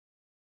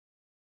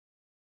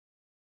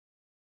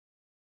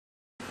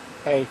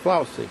Hey,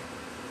 Flossie,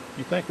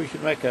 you think we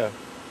should make a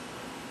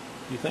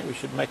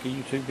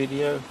YouTube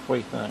video? What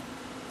do you think?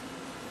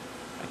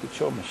 I could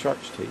show them the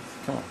shark's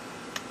teeth. Come on.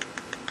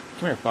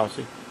 Come here,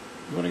 Flossie.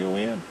 You want to go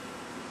in?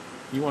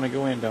 You want to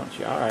go in, don't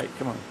you? All right,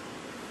 come on.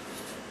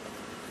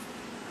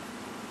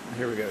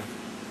 Here we go.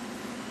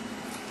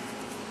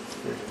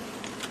 Here it is.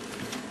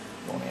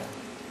 Go on in.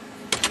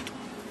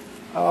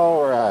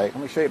 All right,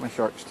 let me show you my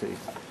shark's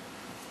teeth.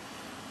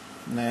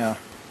 Now,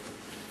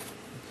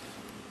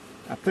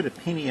 I put a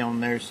penny on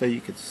there so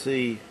you could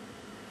see,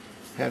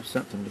 have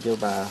something to go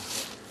by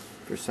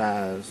for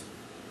size.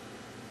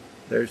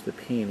 There's the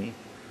penny.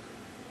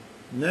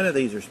 None of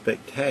these are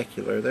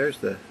spectacular. That's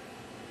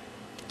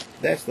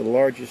the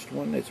largest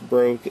one. It's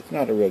broke. It's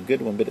not a real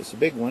good one, but it's a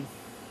big one.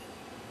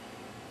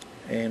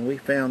 And we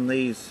found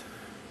these,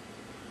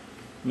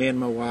 me and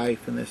my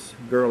wife and this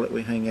girl that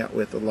we hang out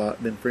with a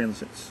lot, been friends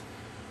since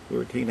we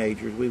were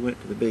teenagers. We went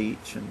to the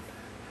beach and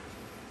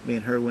me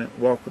and her went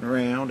walking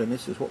around, and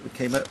this is what we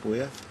came up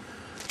with.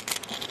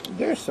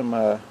 There's some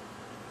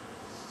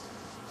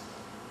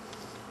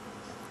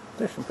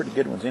pretty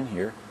good ones in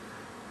here,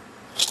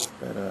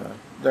 but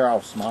they're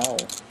all small.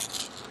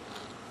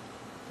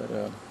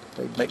 But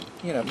they make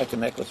a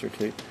necklace or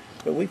two.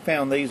 But we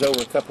found these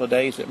over a couple of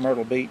days at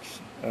Myrtle Beach,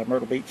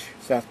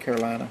 South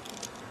Carolina,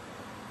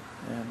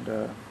 and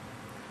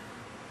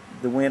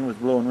the wind was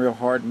blowing real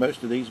hard.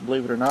 Most of these,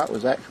 believe it or not,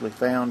 was actually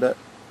found up,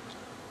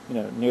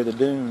 near the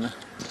dune.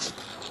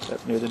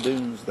 Up near the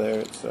dunes there.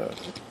 It's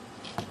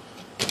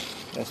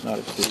that's not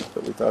a tooth,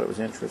 but we thought it was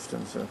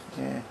interesting. So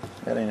yeah,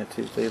 that ain't a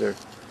tooth either.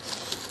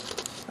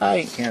 I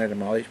ain't counted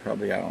them all. There's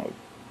probably, I don't know,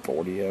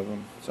 40 of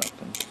them,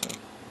 something. So.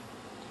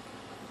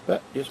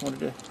 But just wanted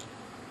to.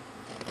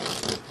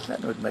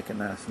 That would make a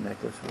nice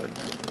necklace, wouldn't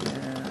it?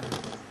 Yeah,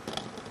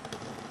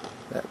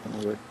 that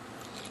one would.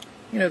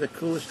 The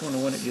coolest one, the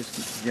one that just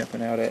keeps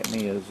jumping out at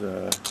me is,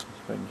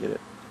 if I can get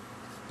it,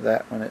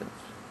 that one. It's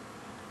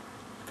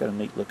got a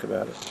neat look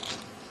about it.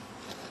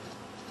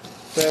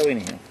 So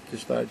anyhow,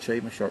 just thought I'd show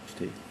you my shark's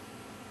teeth.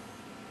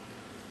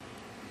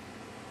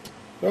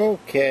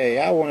 Okay,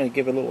 I want to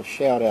give a little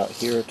shout out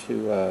here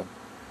to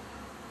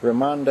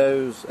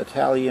Ramondo's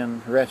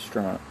Italian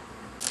restaurant,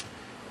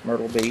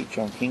 Myrtle Beach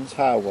on Kings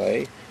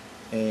Highway,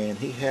 and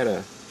he had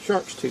a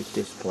shark's tooth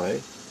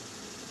display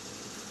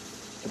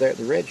there at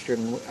the register,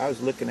 and I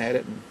was looking at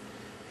it, and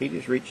he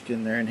just reached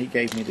in there and he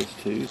gave me this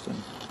tooth,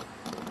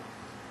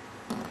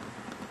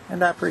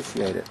 and I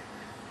appreciate it.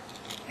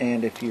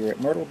 And if you're at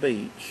Myrtle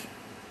Beach,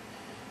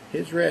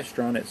 his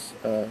restaurant, it's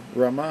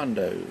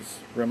Ramondo's,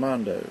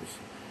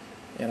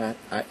 and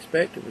I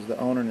expect it was the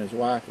owner and his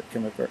wife that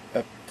came up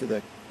to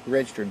the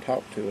register and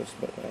talked to us,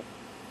 but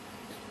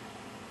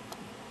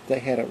they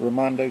had a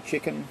Ramando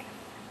chicken,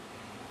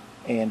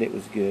 and it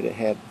was good. It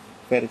had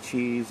feta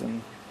cheese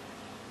and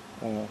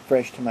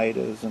fresh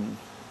tomatoes and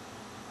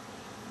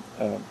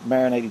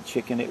marinated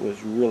chicken. It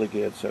was really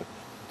good. So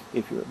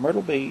if you're at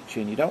Myrtle Beach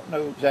and you don't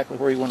know exactly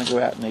where you want to go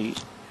out and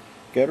eat,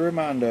 go to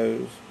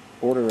Ramondo's,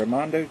 order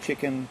Ramando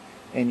chicken,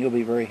 and you'll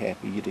be very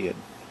happy you did.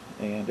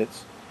 And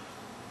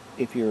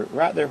if you're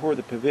right there where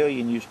the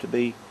pavilion used to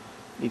be,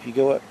 if you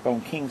go up on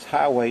Kings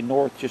Highway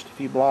north just a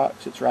few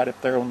blocks, it's right up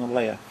there on the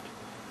left.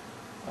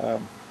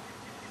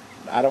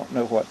 I don't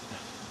know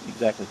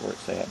exactly where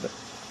it's at, but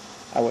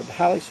I would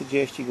highly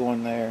suggest you go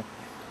in there.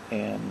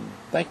 And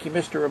thank you,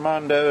 Mr.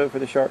 Ramando, for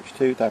the shark's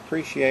tooth. I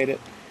appreciate it.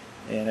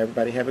 And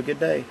everybody have a good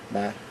day.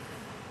 Bye.